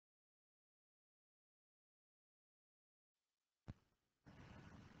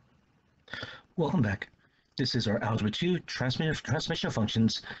Welcome back. This is our Algebra 2 Transformation of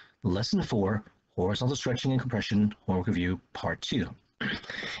Functions, Lesson 4, Horizontal Stretching and Compression, Homework Review, Part 2.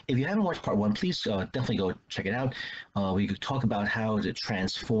 If you haven't watched Part 1, please definitely go check it out. We could talk about how to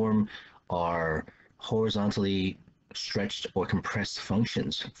transform our horizontally stretched or compressed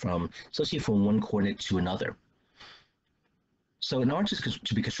functions essentially from one coordinate to another. So an arch is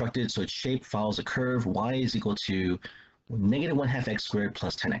to be constructed so its shape follows a curve. Y is equal to negative 1/2 x squared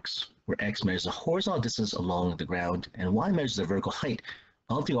plus 10x, where x measures the horizontal distance along the ground and y measures the vertical height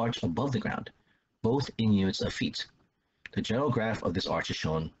of the arch above the ground, both in units of feet. The general graph of this arch is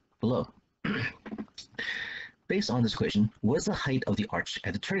shown below. Based on this equation, what is the height of the arch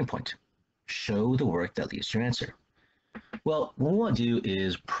at the turning point? Show the work that leads to your answer. Well, what we want to do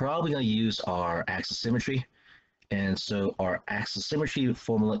is probably going to use our axis symmetry. And so our axis symmetry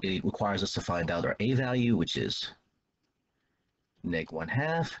formula, it requires us to find out our a value, which is negative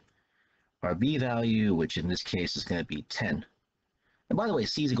 1/2, our b value, which in this case is going to be 10. And by the way,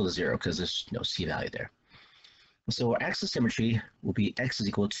 c is equal to 0 because there's no c value there. So our axis symmetry will be x is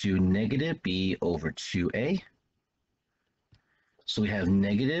equal to negative b over 2a. So we have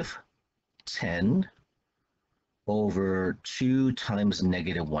negative 10 over 2 times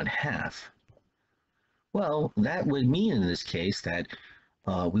negative 1/2. Well, that would mean in this case that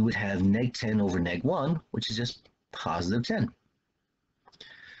we would have neg 10 over neg 1, which is just positive 10.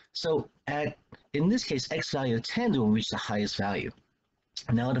 So in this case, x value of 10 will reach the highest value.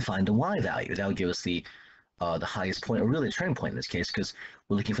 Now to find the y value, that would give us the highest point, or really the turning point in this case, because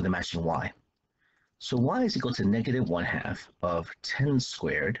we're looking for the matching y. So y is equal to negative 1/2 of 10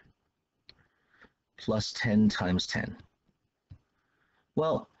 squared plus 10 times 10.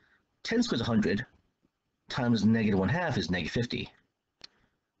 Well, 10 squared is 100 times negative 1/2 is negative 50.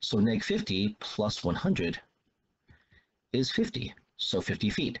 So negative 50 plus 100 is 50. So 50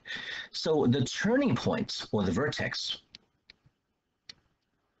 feet. So the turning point, or the vertex,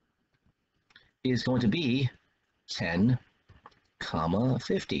 is going to be 10,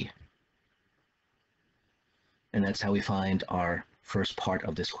 50. And that's how we find our first part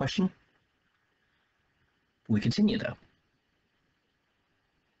of this question. We continue though.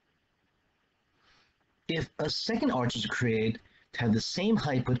 If a second arch is created to have the same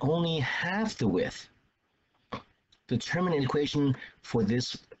height but only half the width, determine an equation for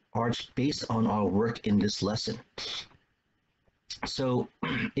this arch based on our work in this lesson. So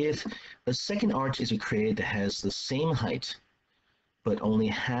if a second arch is created that has the same height but only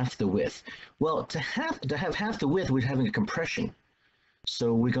half the width, well, to have half the width, we're having a compression.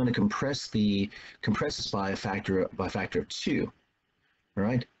 So we're going to compress this by a factor of 2. All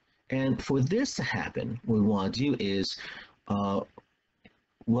right, and for this to happen, what we want to do is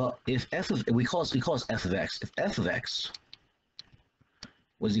well, if we call this f of x. If f of x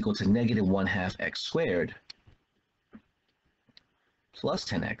was equal to negative 1/2 x squared plus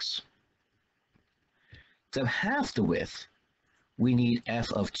 10x, to have half the width, we need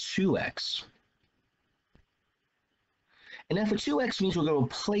f of 2x. And f of 2x means we're going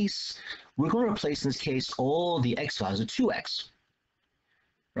to replace in this case all the x values with 2x,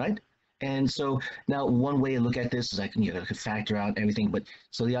 right? And so now one way to look at this is I can factor out everything, but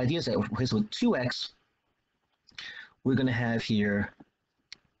so the idea is that with 2x, we're going to have here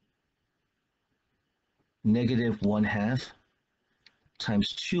negative 1/2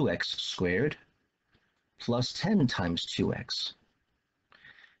 times 2x squared plus 10 times 2x.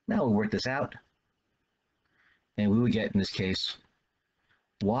 Now we'll work this out, and we would get in this case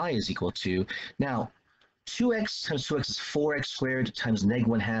y is equal to, now 2x times 2x is 4x squared times neg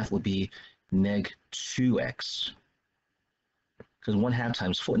 1/2 would be neg 2x. Because 1/2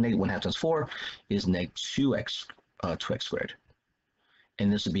 times 4, negative 1/2 times 4 is neg 2x squared.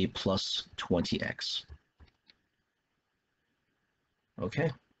 And this would be plus 20x.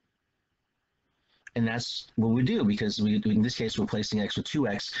 Okay? And that's what we do, because in this case, we're replacing x with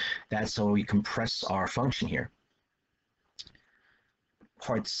 2x. That's how we compress our function here.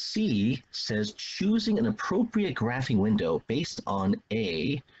 Part C says choosing an appropriate graphing window based on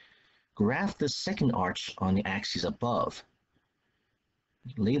A, graph the second arch on the axis above.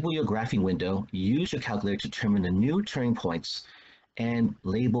 Label your graphing window, use your calculator to determine the new turning points, and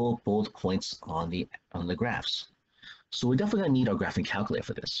label both points on the graphs. So we're definitely going to need our graphing calculator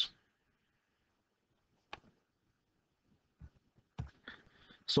for this.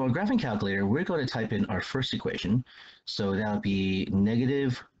 So our graphing calculator, we're going to type in our first equation. So that would be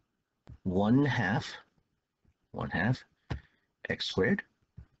negative 1/2 x squared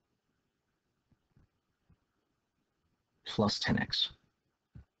plus 10x.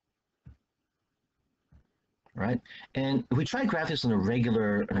 all right? And if we try to graph this in a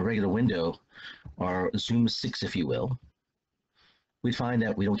regular window, or zoom 6, if you will, we find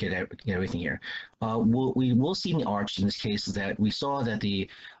that we don't get everything here. We will see in the arch in this case is that we saw that the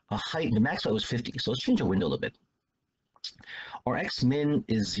height, the max height was 50. So let's change our window a little bit. Our x min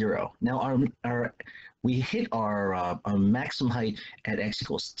is 0. Now we hit our maximum height at x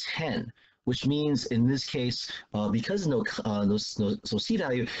equals 10, which means in this case, because no c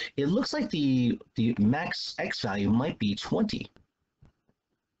value, it looks like the max x value might be 20,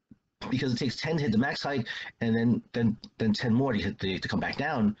 because it takes 10 to hit the max height, and then 10 more to hit to come back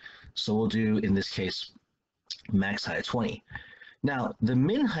down. So we'll do, in this case, max height at 20. Now the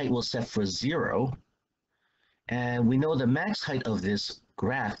min height will set for 0, and we know the max height of this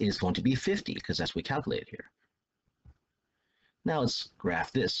graph is going to be 50, because that's what we calculated here. Now let's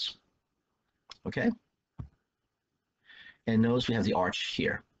graph this. Okay? And notice we have the arch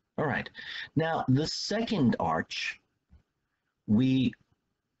here. All right. Now the second arch, we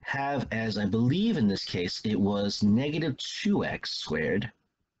have, as I believe in this case, it was negative 2x squared,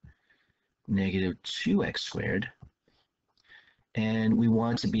 and we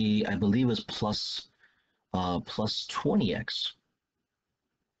want it to be, I believe it was plus 20x,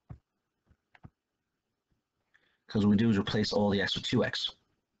 because what we do is replace all the x with 2x,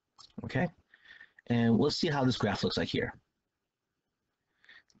 okay? And let's see how this graph looks like here.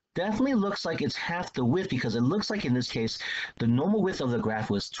 Definitely looks like it's half the width, because it looks like in this case the normal width of the graph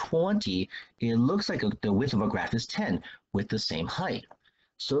was 20. It looks like the width of a graph is 10 with the same height.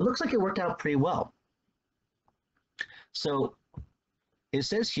 So it looks like it worked out pretty well. So it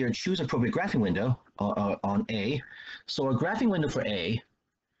says here, choose appropriate graphing window on A. So our graphing window for A,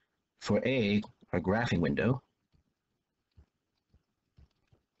 our graphing window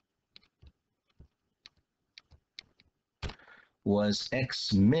was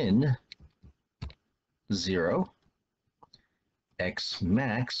x min 0, x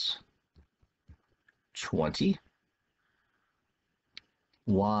max 20,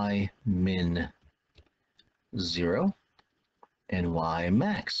 y min 0, and y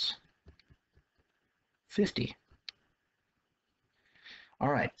max 50. All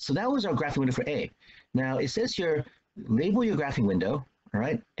right, so that was our graphing window for A. Now it says here, label your graphing window, all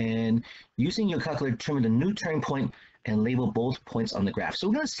right, and using your calculator, determine the new turning point and label both points on the graph. So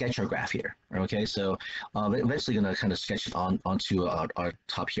we're going to sketch our graph here, okay? So eventually going to kind of sketch it onto our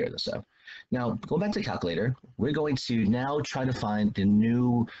top here. So now going back to the calculator, we're going to now try to find the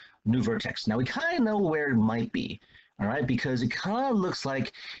new vertex. Now we kind of know where it might be, all right, because it kind of looks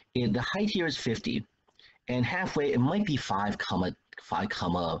like the height here is 50, and halfway it might be 5 comma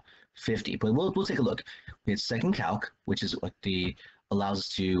 50, but we'll take a look. We had second calc, which is what allows us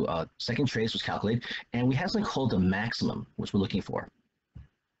to, second trace was calculated, and we have something called the maximum, which we're looking for.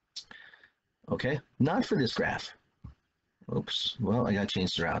 Okay, not for this graph. Oops, well, I got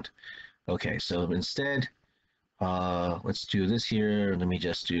changed around. Okay, so instead, let's do this here. Let me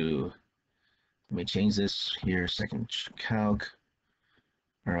change this here, second calc.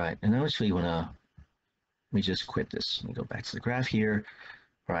 All right, and now actually let me just quit this. Let me go back to the graph here.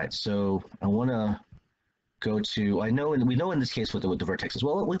 All right, so I want to go to, we know in this case with the vertex as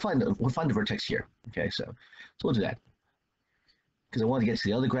well, we'll find the vertex here. Okay, so we'll do that, because I want to get to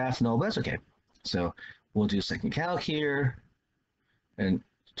the other graph. No, but that's okay. So we'll do second calc here and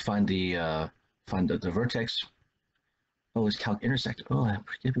find the vertex. Oh, it's calc intersect. Oh, I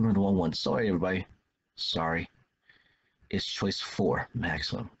did remember the wrong one. Sorry, everybody. Sorry. It's choice 4,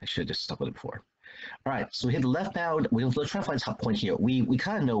 maximum. I should have just stuck with it before. All right, so we hit the left bound. We'll try to find the top point here. We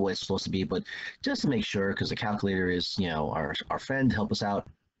kind of know what it's supposed to be, but just to make sure, because the calculator is, our friend to help us out.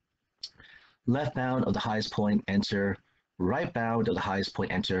 Left bound of the highest point, enter. Right bound of the highest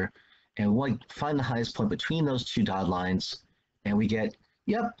point, enter. And we'll find the highest point between those two dotted lines, and we get,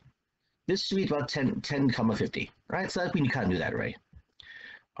 yep, this should be about 10 comma 50, right? So we kind of knew that already.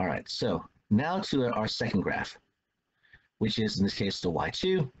 All right, so now to our second graph, which is in this case the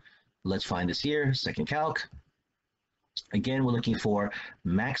y2. Let's find this here, second calc. Again, we're looking for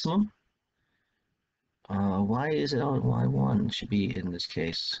maximum. Why is it on y1? It should be in this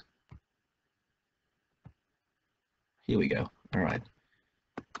case. Here we go. All right.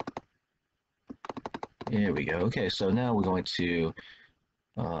 Here we go. Okay, so now we're going to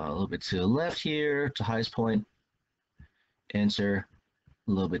a little bit to the left here to highest point. Enter.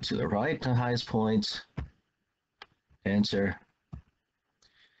 A little bit to the right to highest point. Enter.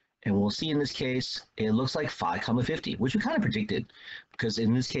 And we'll see in this case, it looks like 5 comma 50, which we kind of predicted, because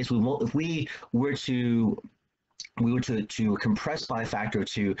in this case, if we were to compress by a factor of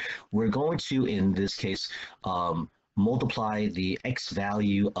 2, we're going to, in this case, multiply the x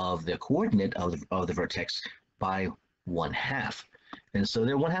value of the coordinate of the vertex by 1/2. And so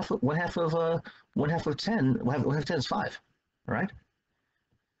they're one half of 10. One half of 10 is 5. All right.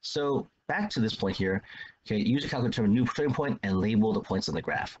 So back to this point here. Okay, use a calculator to determine a new turning point and label the points on the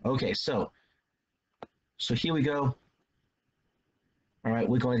graph. Okay, so here we go. All right,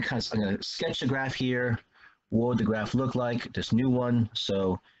 we're going to I'm going to sketch the graph here. What would the graph look like? This new one.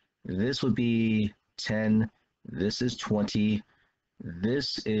 So this would be 10. This is 20.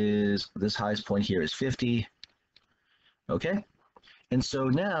 This highest point here is 50. Okay. And so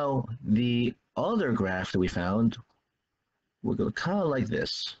now the other graph that we found will go kind of like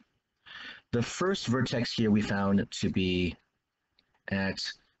this. The first vertex here we found to be at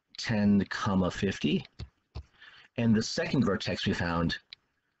 10, 50. And the second vertex we found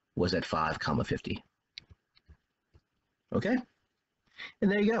was at 5, 50. Okay? And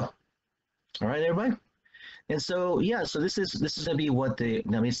there you go. All right, everybody? And so, yeah, so this is going to be what I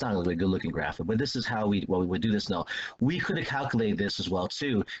mean, it's not a really good looking graph, but this is how we would do this now. We could have calculated this as well,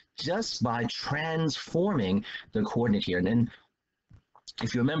 too, just by transforming the coordinate here. And then,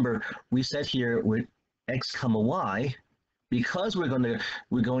 if you remember, we said here with x, y, because we're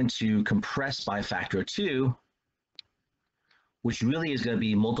going to compress by a factor of 2, which really is going to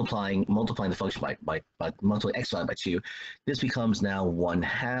be multiplying the function by multiplying x divided by 2. This becomes now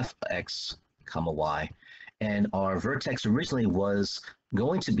 1/2 x, y. And our vertex originally was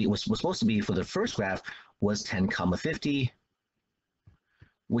supposed to be for the first graph was 10, 50,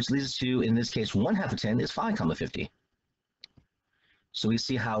 which leads us to, in this case, 1/2 of 10 is 5, 50. So we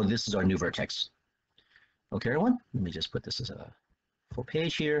see how this is our new vertex. Okay, everyone? Let me just put this as a full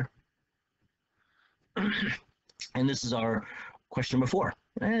page here. And this is our question number 4.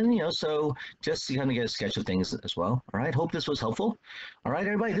 And, so just to kind of get a sketch of things as well. All right, hope this was helpful. All right,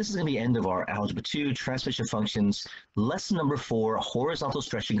 everybody, this is going to be the end of our Algebra 2 Transformation Functions, lesson number 4, Horizontal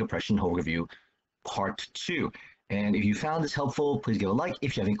Stretching Compression Overview, part 2. And if you found this helpful, please give a like.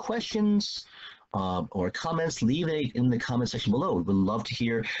 If you have any questions or comments, leave it in the comment section below. We would love to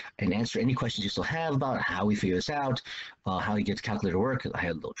hear and answer any questions you still have about how we figure this out, how you get the calculator to work. I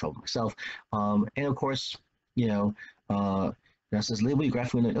had a little trouble myself. And of course, that says label your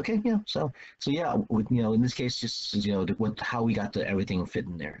graph window. Okay, yeah. So yeah, in this case, just how we got everything fit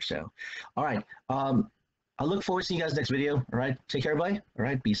in there. So, all right. I look forward to seeing you guys next video. All right, take care, everybody. All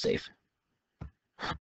right, be safe.